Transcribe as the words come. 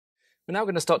We're now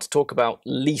going to start to talk about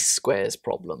least squares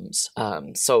problems.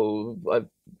 So I've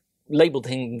labeled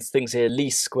things here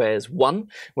least squares 1.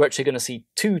 We're actually going to see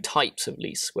two types of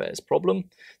least squares problem.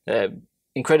 They're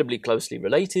incredibly closely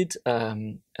related,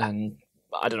 and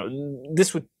I don't know,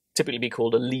 this would typically be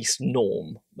called a least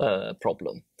norm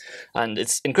problem. And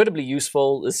it's incredibly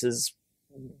useful.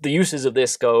 The uses of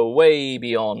this go way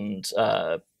beyond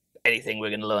anything we're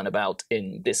going to learn about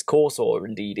in this course, or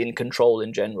indeed in control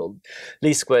in general.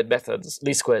 Least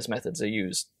squares methods are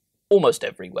used almost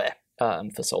everywhere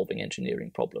for solving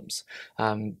engineering problems.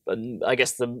 And I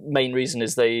guess the main reason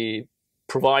is they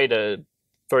provide a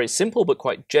very simple but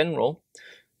quite general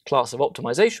class of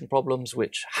optimization problems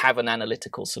which have an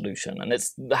analytical solution. And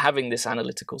it's having this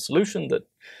analytical solution that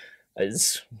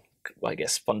is, I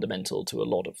guess, fundamental to a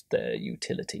lot of their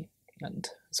utility, and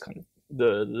it's kind of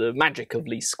the magic of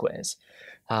least squares.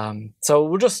 So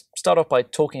we'll just start off by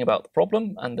talking about the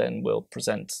problem, and then we'll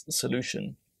present the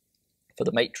solution for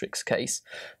the matrix case.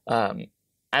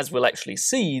 As we'll actually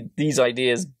see, these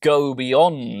ideas go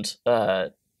beyond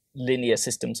linear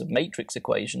systems of matrix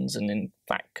equations, and in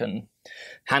fact can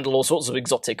handle all sorts of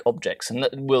exotic objects, and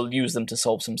we'll use them to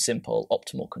solve some simple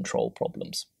optimal control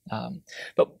problems.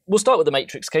 But we'll start with the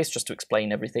matrix case just to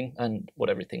explain everything and what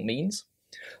everything means.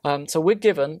 So we're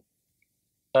given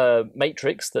a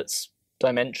matrix that's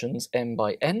dimensions m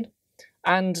by n,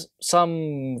 and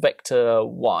some vector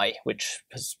y, which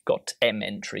has got m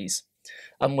entries.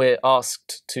 And we're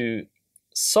asked to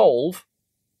solve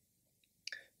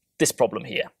this problem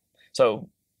here. So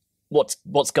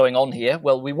what's going on here?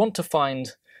 Well, we want to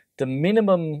find the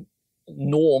minimum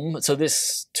norm. So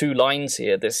this two lines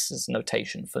here, this is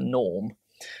notation for norm.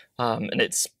 And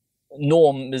it's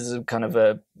norm is a kind of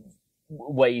a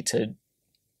way to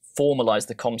formalize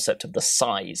the concept of the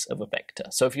size of a vector.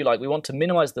 So if you like, we want to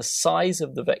minimize the size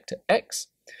of the vector x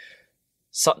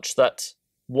such that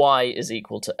y is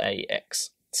equal to ax.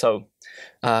 So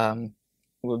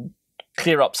we'll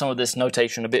clear up some of this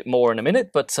notation a bit more in a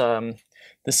minute, but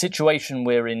the situation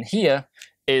we're in here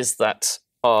is that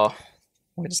why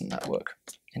doesn't that work?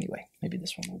 Anyway, maybe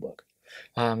this one will work.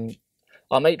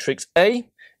 Our matrix A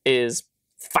is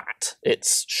fat.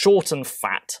 It's short and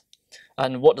fat.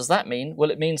 And what does that mean?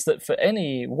 Well, it means that for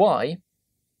any y,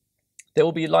 there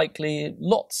will be likely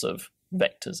lots of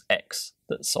vectors x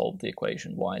that solve the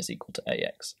equation y is equal to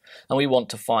ax. And we want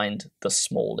to find the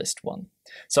smallest one.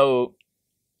 So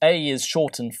A is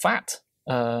short and fat.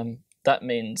 That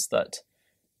means that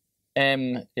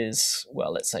m is,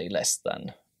 well, let's say less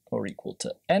than or equal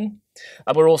to n.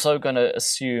 And we're also going to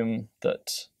assume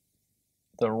that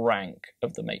the rank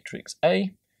of the matrix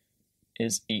A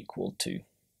is equal to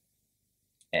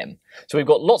m. So we've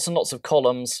got lots and lots of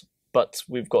columns, but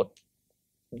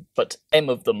m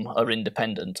of them are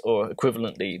independent, or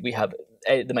equivalently, we have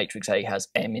the matrix A has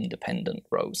m independent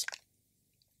rows.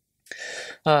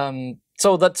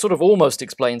 So that sort of almost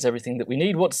explains everything that we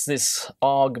need. What's this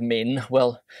arg min?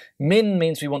 Well, min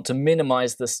means we want to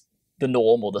minimize the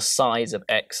norm or the size of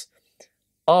x.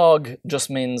 Arg just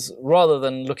means, rather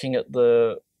than looking at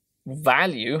the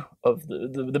value of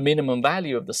the minimum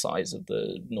value of the size of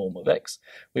the norm of x,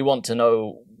 we want to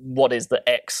know what is the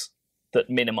x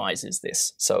that minimizes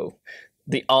this. So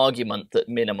the argument that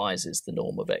minimizes the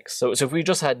norm of x. So if we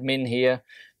just had min here,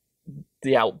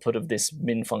 the output of this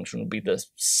min function would be the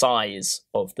size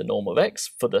of the norm of x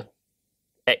for the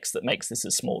x that makes this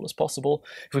as small as possible.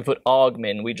 If we put arg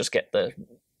min, we just get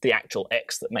the actual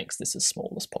x that makes this as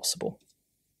small as possible.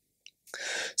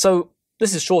 So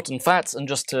this is short and fat, and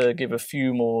just to give a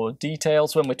few more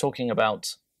details, when we're talking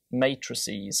about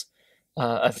matrices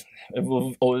or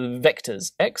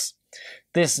vectors x,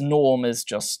 this norm is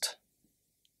just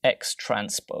x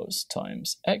transpose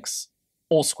times x,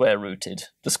 all square rooted.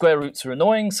 The square roots are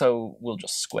annoying, so we'll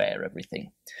just square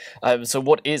everything. So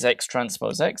what is x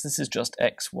transpose x? This is just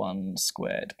x1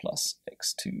 squared plus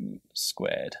x2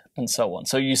 squared, and so on.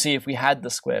 So you see, if we had the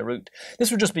square root,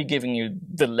 this would just be giving you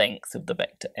the length of the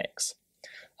vector x.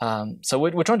 So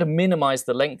we're trying to minimize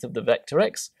the length of the vector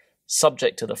x,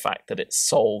 subject to the fact that it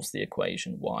solves the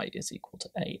equation y is equal to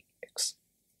ax.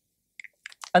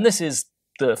 And this is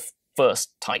the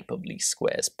first type of least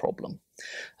squares problem.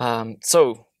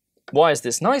 So why is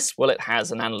this nice? Well, it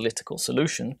has an analytical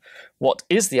solution. What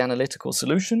is the analytical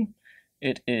solution?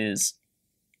 It is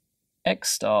x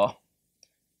star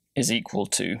is equal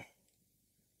to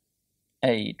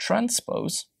A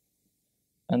transpose,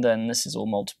 and then this is all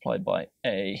multiplied by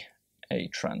A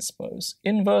transpose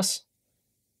inverse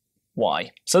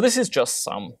y. So this is just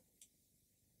some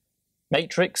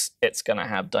matrix. It's going to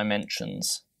have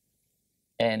dimensions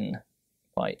n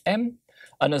by m,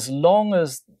 and as long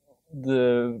as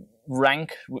the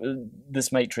rank,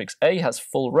 this matrix A has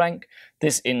full rank,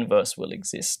 this inverse will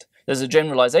exist. There's a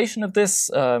generalization of this,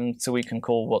 so we can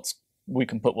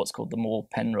put what's called the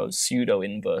Moore-Penrose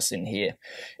pseudo-inverse in here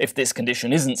if this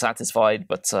condition isn't satisfied,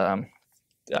 but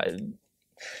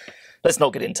let's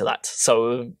not get into that.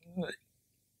 So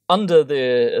under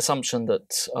the assumption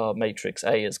that our matrix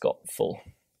A has got full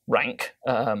rank,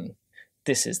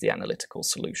 this is the analytical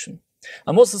solution.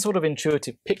 And what's the sort of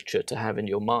intuitive picture to have in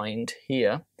your mind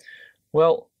here?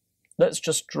 Well, let's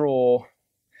just draw,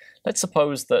 let's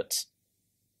suppose that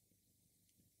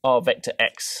our vector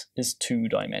x is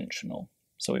two-dimensional.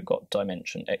 So we've got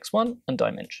dimension x1 and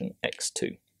dimension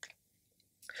x2.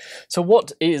 So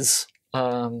what is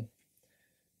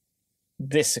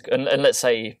this, and let's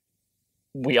say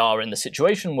we are in the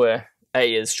situation where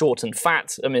A is short and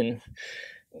fat. I mean,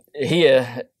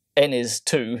 here n is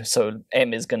 2, so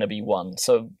m is going to be 1.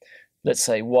 So let's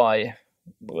say y,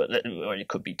 well, it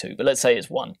could be 2, but let's say it's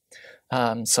 1.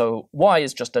 So y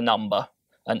is just a number,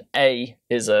 and A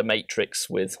is a matrix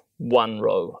with 1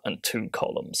 row and 2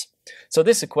 columns. So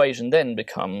this equation then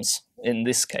becomes, in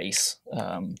this case,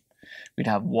 we'd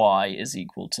have y is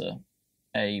equal to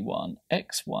a1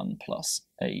 x1 plus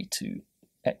a2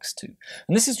 x2.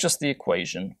 And this is just the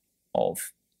equation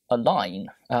of a line.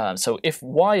 So if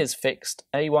y is fixed,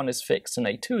 a1 is fixed, and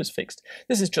a2 is fixed,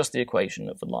 this is just the equation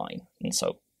of a line. And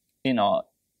so in our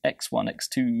x1,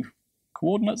 x2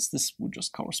 coordinates, this would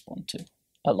just correspond to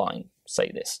a line,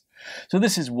 say this. So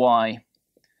this is y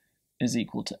is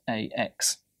equal to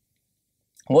ax.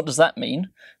 What does that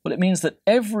mean? Well, it means that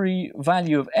every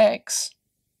value of x,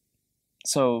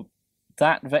 so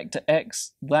that vector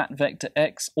x,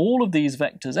 all of these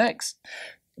vectors x,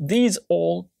 these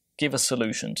all give a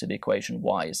solution to the equation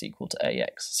y is equal to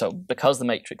ax. So because the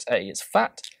matrix A is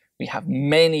fat, we have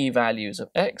many values of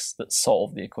x that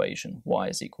solve the equation y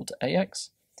is equal to ax.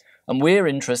 And we're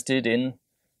interested in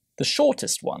the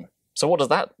shortest one. So what does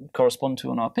that correspond to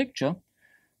on our picture?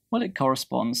 Well, it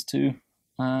corresponds to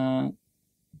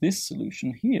this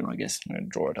solution here, I guess. I'm going to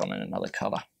draw it on in another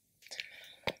color.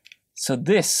 So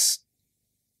this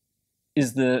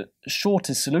is the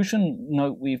shortest solution.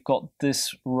 Note we've got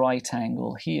this right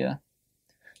angle here.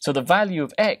 So the value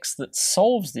of x that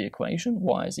solves the equation,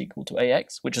 y is equal to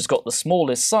ax, which has got the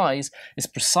smallest size, is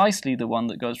precisely the one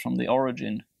that goes from the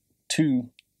origin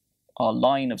to our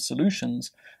line of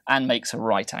solutions and makes a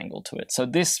right angle to it. So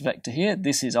this vector here,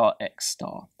 this is our x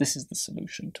star. This is the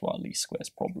solution to our least squares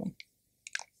problem.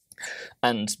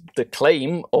 And the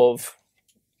claim of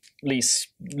least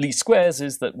squares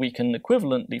is that we can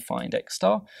equivalently find x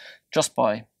star just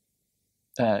by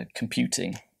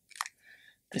computing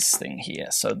this thing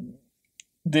here. So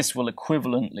this will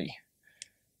equivalently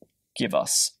give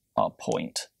us our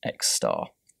point x star.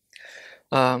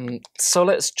 So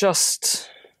let's just,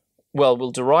 well,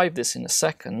 we'll derive this in a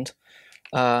second.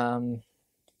 Okay,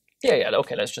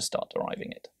 let's just start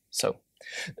deriving it. So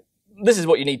this is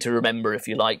what you need to remember, if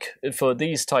you like. For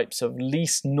these types of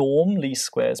least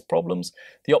squares problems,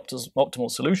 the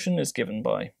optimal solution is given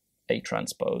by A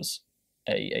transpose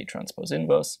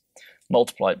inverse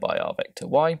multiplied by our vector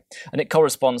y, and it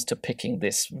corresponds to picking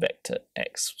this vector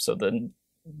x. So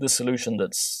the solution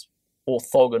that's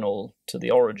orthogonal to the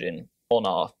origin on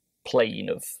our plane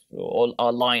of, or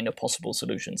our line of possible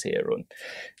solutions here. And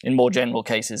in more general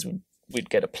cases, we'd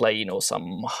get a plane or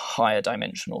some higher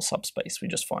dimensional subspace. We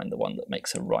just find the one that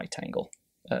makes a right angle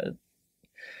to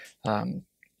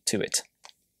it.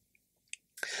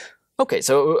 Okay,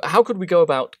 so how could we go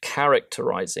about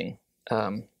characterizing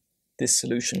this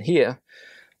solution here?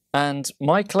 And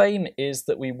my claim is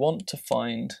that we want to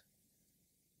find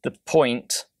the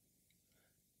point,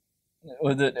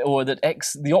 or that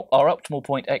x, our optimal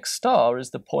point x star is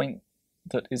the point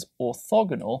that is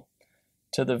orthogonal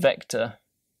to the vector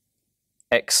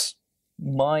x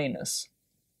minus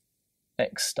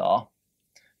x star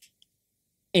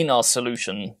in our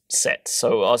solution set.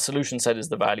 So our solution set is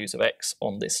the values of x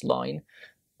on this line,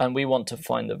 and we want to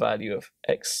find the value of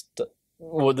x,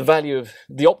 or the value of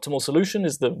the optimal solution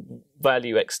is the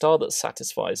value x star that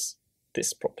satisfies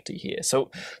this property here. So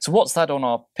what's that on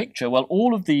our picture? Well,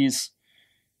 all of these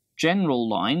general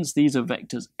lines, these are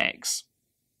vectors x.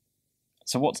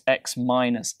 So what's x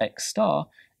minus x star?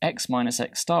 X minus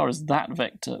x star is that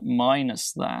vector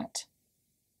minus that,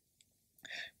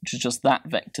 which is just that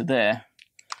vector there.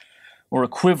 Or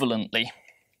equivalently,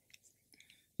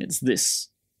 it's this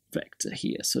vector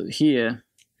here. So here,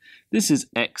 this is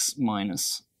x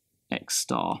minus x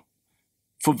star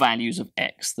for values of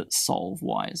x that solve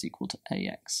y is equal to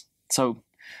ax. So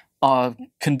our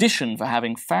condition for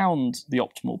having found the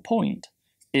optimal point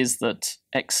is that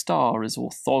x star is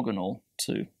orthogonal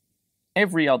to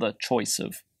every other choice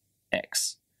of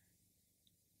x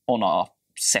on our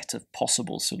set of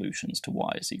possible solutions to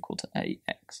y is equal to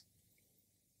ax.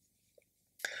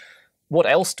 What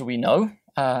else do we know?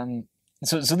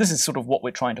 So this is sort of what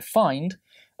we're trying to find,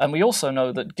 and we also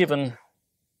know that given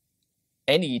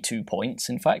any 2 points,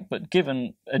 in fact, but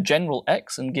given a general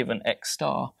x and given x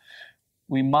star,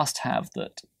 we must have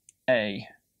that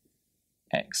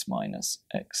ax minus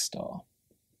x star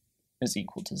is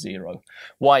equal to 0.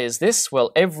 Why is this?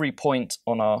 Well, every point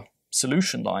on our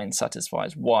solution line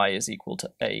satisfies y is equal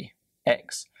to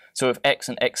ax. So if x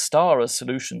and x star are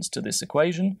solutions to this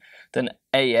equation, then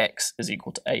ax is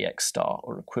equal to ax star,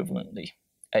 or equivalently,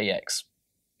 ax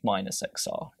minus x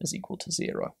star is equal to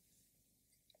 0.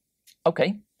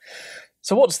 Okay,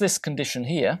 so what's this condition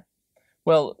here?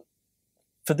 Well,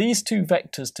 for these two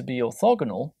vectors to be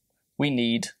orthogonal, we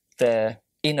need their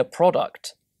inner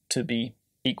product to be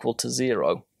equal to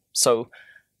 0. So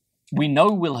we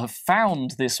know we'll have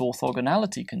found this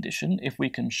orthogonality condition if we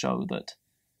can show that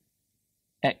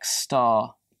x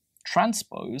star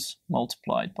transpose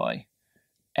multiplied by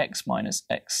x minus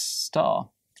x star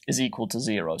is equal to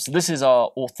 0. So this is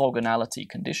our orthogonality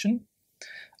condition.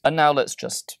 And now let's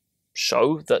just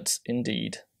show that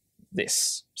indeed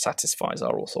this satisfies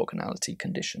our orthogonality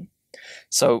condition.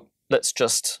 So let's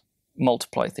just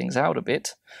multiply things out a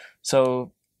bit.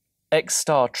 So x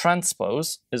star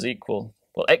transpose is equal,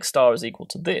 well, x star is equal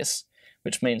to this,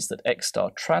 which means that x star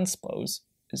transpose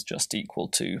is just equal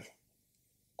to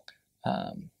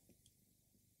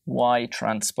y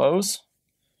transpose,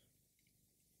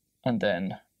 and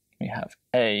then we have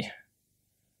a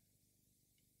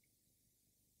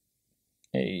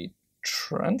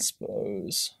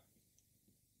transpose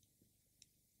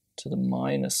to the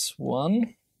minus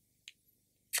 1.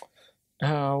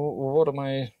 What am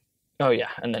I? Oh yeah,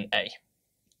 and then a.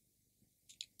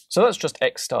 So that's just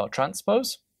x star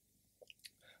transpose.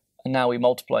 And now we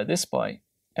multiply this by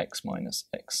x minus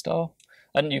x star.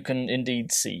 And you can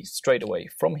indeed see straight away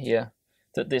from here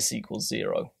that this equals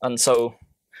 0. And so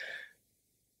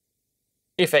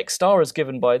if x star is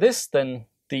given by this, then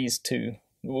these two,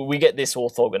 we get this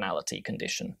orthogonality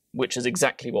condition, which is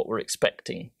exactly what we're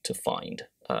expecting to find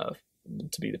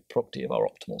to be the property of our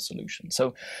optimal solution.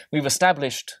 So we've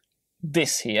established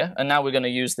this here, and now we're going to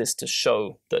use this to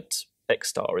show that x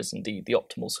star is indeed the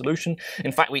optimal solution.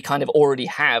 In fact, we kind of already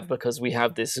have, because we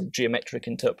have this geometric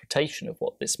interpretation of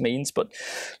what this means, but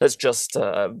let's just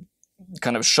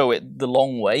kind of show it the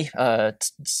long way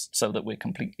so that we're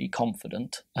completely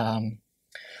confident.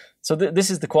 So this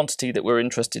is the quantity that we're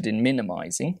interested in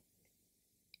minimizing.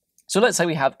 So let's say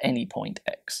we have any point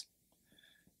x.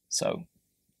 So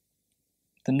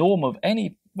the norm of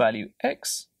any value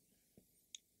x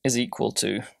is equal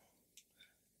to,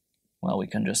 well, we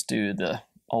can just do the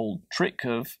old trick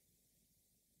of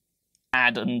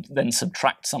add and then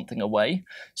subtract something away.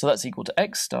 So that's equal to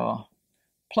x star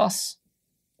plus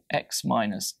x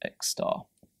minus x star,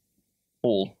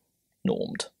 all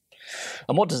normed.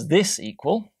 And what does this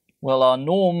equal? Well, our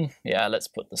norm, yeah, let's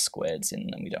put the squareds in,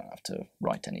 and we don't have to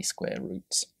write any square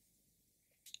roots.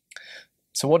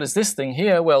 So what is this thing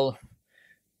here? Well,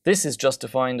 this is just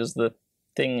defined as the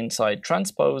thing inside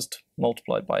transposed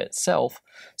multiplied by itself.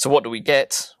 So what do we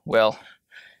get? Well,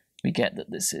 we get that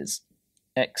this is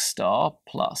x star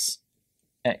plus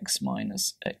x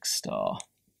minus x star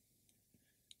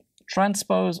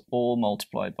transpose, all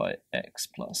multiplied by x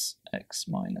plus x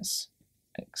minus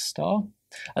x star.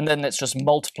 And then let's just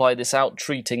multiply this out,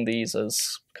 treating these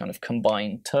as kind of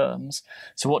combined terms.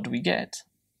 So what do we get?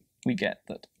 We get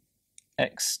that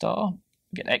x star,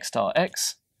 we get x star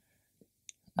x,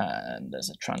 and there's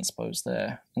a transpose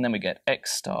there, and then we get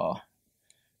x star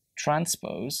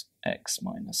transpose x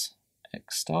minus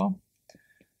x star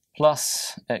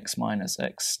plus x minus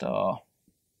x star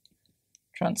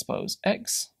transpose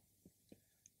x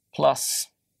plus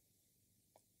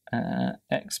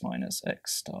x minus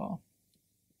x star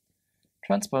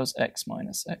transpose x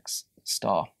minus x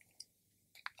star.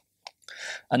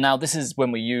 And now this is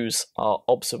when we use our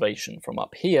observation from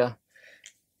up here.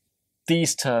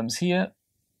 These terms here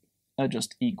are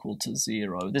just equal to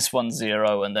 0. This one's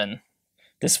 0, and then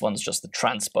this one's just the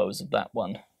transpose of that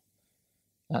one.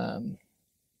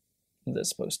 There's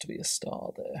supposed to be a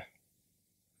star there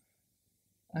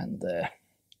and there.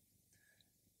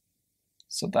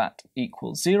 So that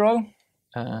equals 0.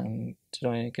 Did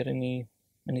I get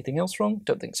anything else wrong?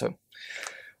 Don't think so.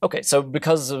 Okay, so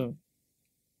because of,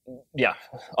 yeah,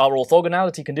 our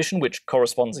orthogonality condition, which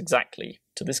corresponds exactly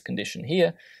to this condition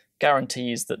here,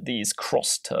 guarantees that these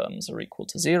cross terms are equal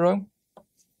to 0.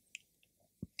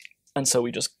 And so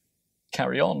we just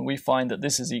carry on. We find that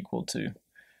this is equal to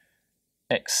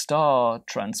x star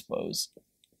transpose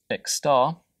x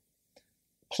star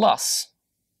plus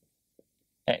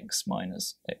x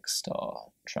minus x star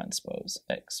transpose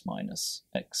x minus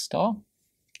x star.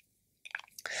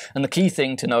 And the key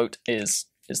thing to note is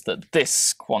that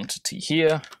this quantity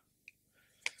here,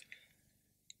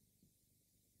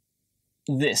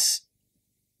 this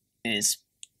is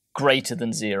greater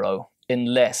than 0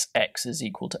 unless x is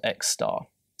equal to x star.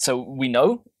 So we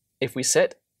know if we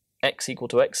set x equal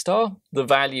to x star, the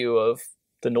value of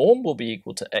the norm will be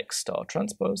equal to x star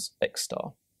transpose x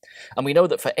star. And we know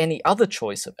that for any other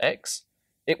choice of x,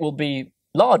 it will be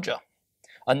larger.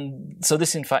 And so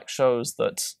this in fact shows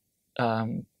that,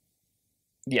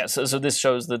 so this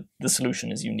shows that the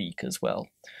solution is unique as well.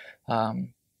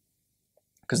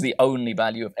 Because the only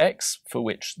value of x for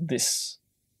which this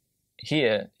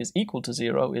here is equal to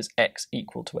 0 is x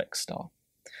equal to x star.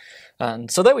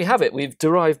 And so there we have it. We've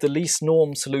derived the least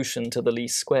norm solution to the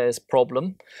least squares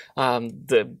problem.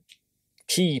 The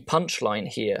key punchline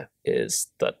here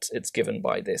is that it's given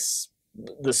by this.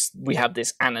 We have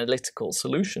this analytical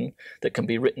solution that can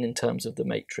be written in terms of the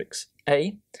matrix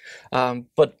A.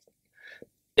 But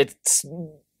it's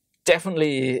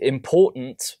definitely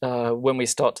important when we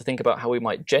start to think about how we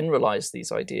might generalize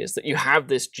these ideas that you have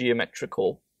this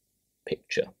geometrical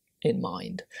picture in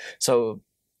mind. So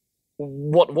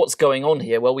what's going on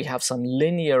here? Well, we have some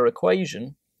linear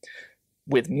equation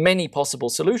with many possible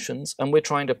solutions, and we're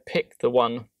trying to pick the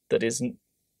one that is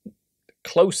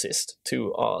closest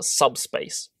to our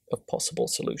subspace of possible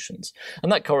solutions.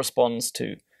 And that corresponds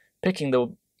to picking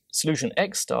the solution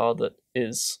x star that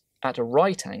is at a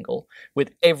right angle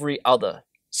with every other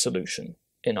solution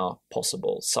in our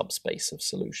possible subspace of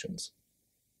solutions.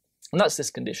 And that's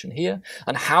this condition here.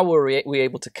 And how were we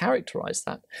able to characterize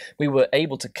that? We were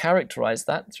able to characterize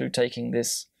that through taking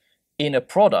this inner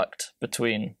product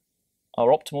between our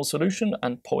optimal solution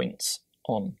and points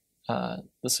on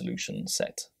the solution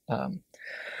set.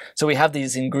 So we have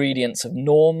these ingredients of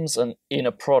norms and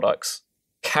inner products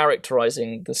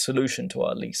characterizing the solution to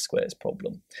our least squares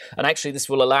problem. And actually this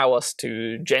will allow us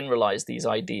to generalize these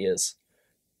ideas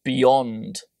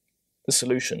beyond the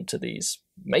solution to these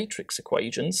matrix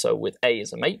equations, so with A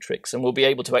as a matrix, and we'll be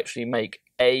able to actually make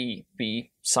A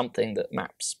be something that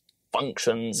maps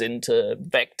functions into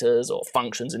vectors or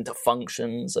functions into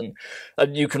functions, and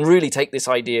you can really take this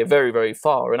idea very, very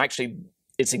far. And actually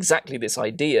it's exactly this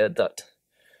idea that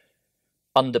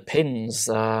underpins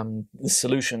the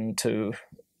solution to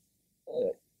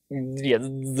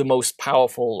the most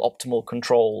powerful optimal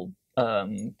control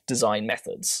design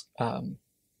methods.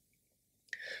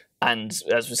 And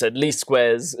as we said, least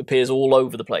squares appears all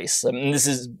over the place. And this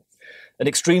is an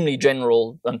extremely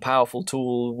general and powerful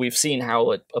tool. We've seen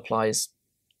how it applies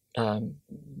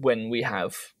when we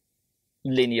have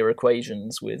linear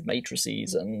equations with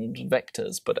matrices and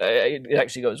vectors, but it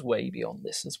actually goes way beyond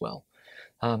this as well.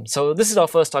 So this is our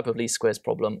first type of least squares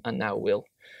problem, and now we'll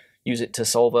use it to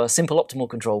solve a simple optimal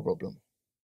control problem.